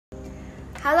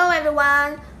Hello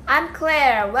everyone, I'm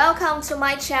Claire. Welcome to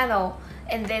my channel.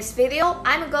 In this video,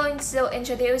 I'm going to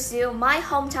introduce you my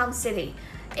hometown city.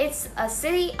 It's a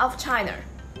city of China.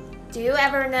 Do you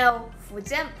ever know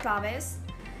Fuzhou province?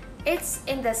 It's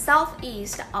in the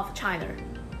southeast of China.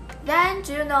 Then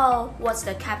do you know what's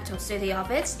the capital city of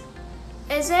it?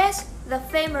 Is it the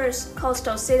famous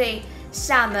coastal city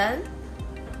Xiamen?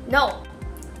 No,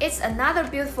 it's another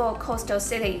beautiful coastal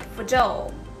city,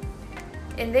 Fuzhou.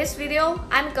 In this video,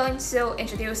 I'm going to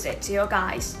introduce it to you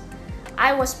guys.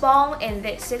 I was born in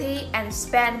this city and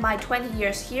spent my 20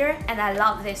 years here, and I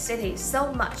love this city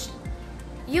so much.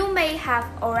 You may have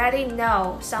already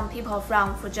know some people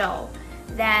from Fuzhou.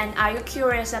 Then are you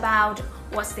curious about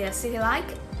what's their city like?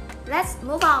 Let's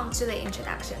move on to the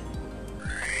introduction.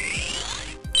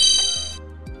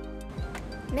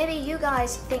 Maybe you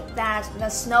guys think that the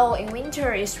snow in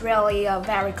winter is really a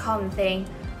very common thing.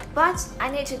 But I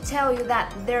need to tell you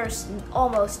that there's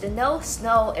almost no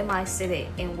snow in my city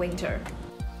in winter.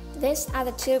 These are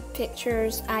the two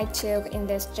pictures I took in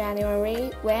this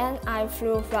January when I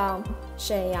flew from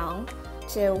Shenyang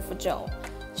to Fuzhou.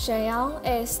 Shenyang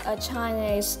is a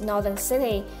Chinese northern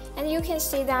city, and you can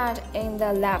see that in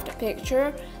the left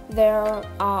picture there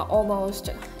are almost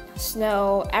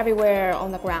snow everywhere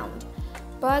on the ground.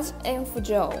 But in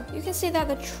Fuzhou, you can see that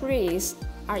the trees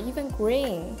are even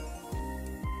green.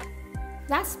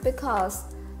 That's because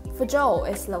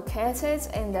Fuzhou is located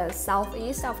in the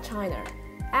southeast of China,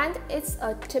 and it's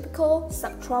a typical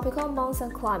subtropical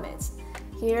monsoon climate.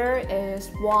 Here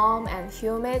is warm and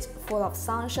humid, full of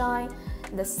sunshine.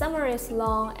 The summer is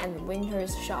long and winter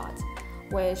is short,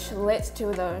 which leads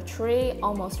to the tree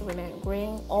almost remain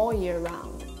green all year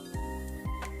round.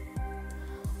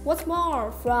 What's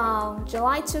more, from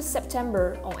July to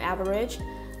September on average,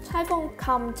 typhoons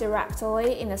come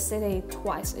directly in the city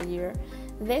twice a year.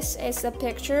 This is a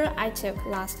picture I took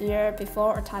last year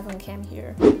before a typhoon came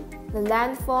here. The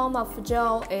landform of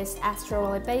Fuzhou is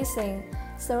astrally basin,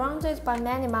 surrounded by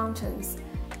many mountains.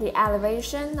 The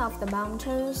elevation of the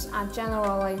mountains are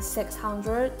generally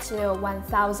 600 to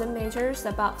 1,000 meters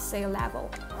above sea level.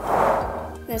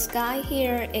 The sky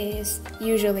here is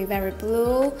usually very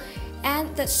blue,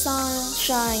 and the sun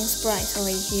shines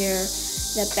brightly here.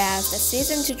 The best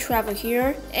season to travel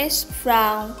here is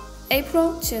from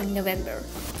April to November.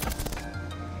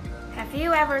 Have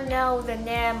you ever known the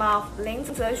name of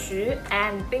Fuzhou-A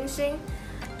and Bingxing?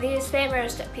 These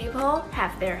famous people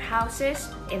have their houses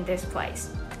in this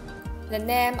place. The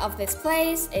name of this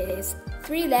place is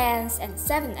 3 Lanes and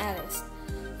 7 Alleys.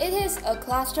 It is a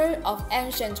cluster of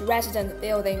ancient resident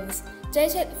buildings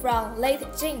dated from late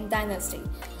Jin dynasty,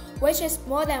 which is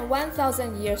more than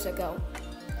 1,000 years ago.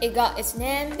 It got its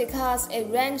name because it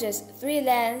ranges 3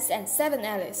 lanes and 7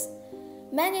 alleys.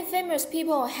 Many famous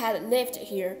people had lived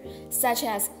here, such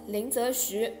as Lin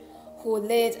Zexu, who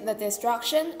led the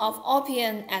destruction of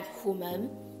opium at Humen,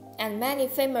 and many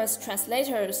famous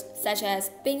translators such as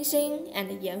Bingxing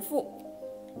and Yan Fu.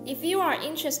 If you are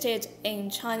interested in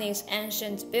Chinese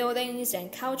ancient buildings and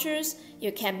cultures,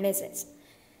 you can't miss it.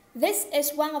 This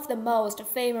is one of the most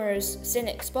famous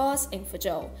scenic spots in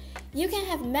Fuzhou. You can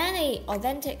have many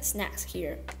authentic snacks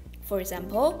here. For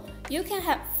example, you can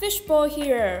have fishbowl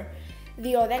here.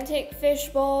 The authentic fish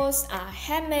balls are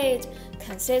handmade,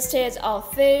 consisted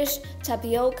of fish,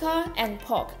 tapioca, and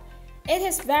pork. It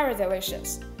is very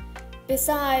delicious.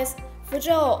 Besides,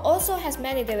 Fuzhou also has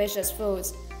many delicious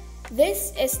foods.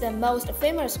 This is the most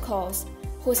famous course,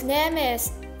 whose name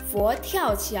is Fo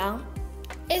Tiao Qiang.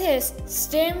 It is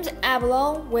steamed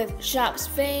abalone with shark's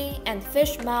fin and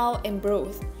fish maw in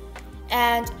broth.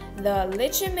 And the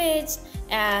lychee meat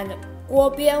and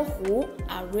guo bian hu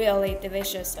are really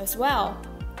delicious as well.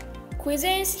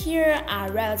 Cuisines here are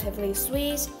relatively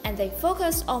sweet, and they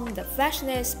focus on the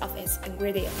freshness of its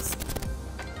ingredients.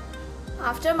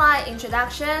 After my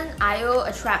introduction, are you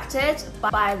attracted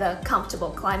by the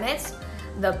comfortable climate,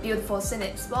 the beautiful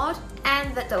scenic spot,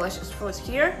 and the delicious food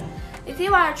here? If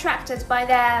you are attracted by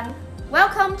them,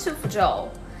 welcome to Fuzhou.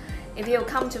 If you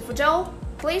come to Fuzhou,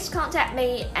 please contact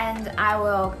me and I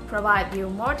will provide you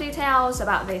more details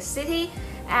about this city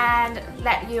and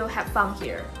let you have fun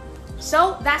here.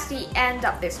 So that's the end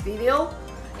of this video.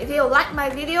 If you like my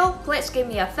video, please give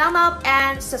me a thumb up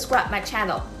and subscribe my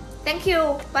channel. Thank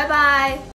you. Bye bye.